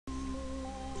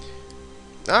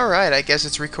Alright, I guess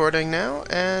it's recording now,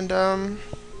 and,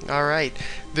 alright.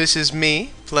 This is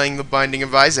me playing The Binding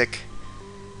of Isaac.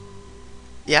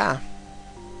 Yeah,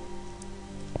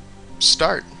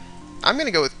 start. I'm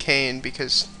gonna go with Cain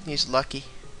because he's lucky.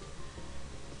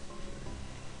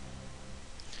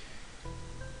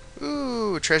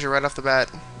 Ooh, treasure right off the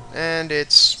bat. And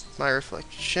it's my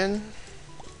reflection.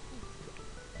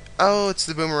 Oh, it's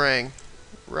the boomerang.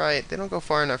 Right, they don't go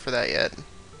far enough for that yet.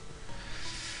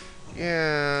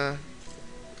 Yeah.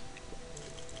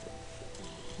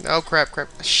 Oh, crap.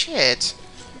 Shit.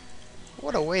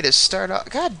 What a way to start off.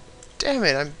 God damn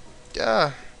it,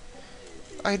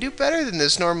 I do better than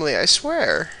this normally, I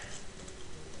swear.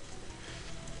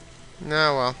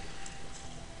 No, well.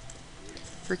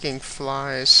 Freaking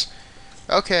flies.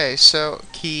 Okay, so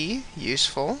key,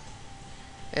 useful.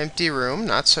 Empty room,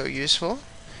 not so useful.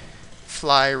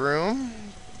 Fly room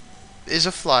is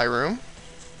a fly room.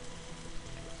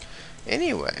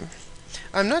 Anyway,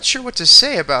 I'm not sure what to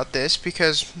say about this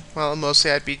because, well,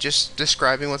 mostly I'd be just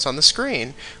describing what's on the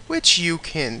screen, which you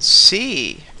can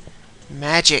see.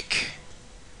 Magic.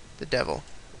 The devil.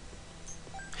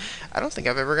 I don't think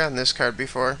I've ever gotten this card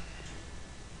before.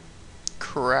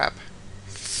 Crap.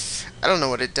 I don't know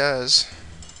what it does.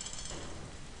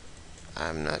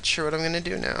 I'm not sure what I'm going to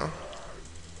do now.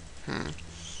 I'm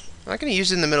not going to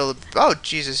use it in the middle of... Oh,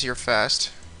 Jesus, you're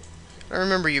fast. I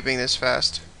remember you being this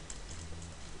fast.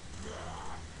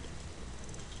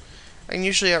 I can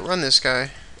usually outrun this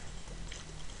guy.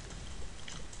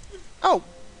 Oh!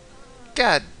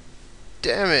 God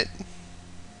damn it.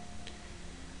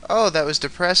 Oh, that was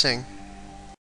depressing.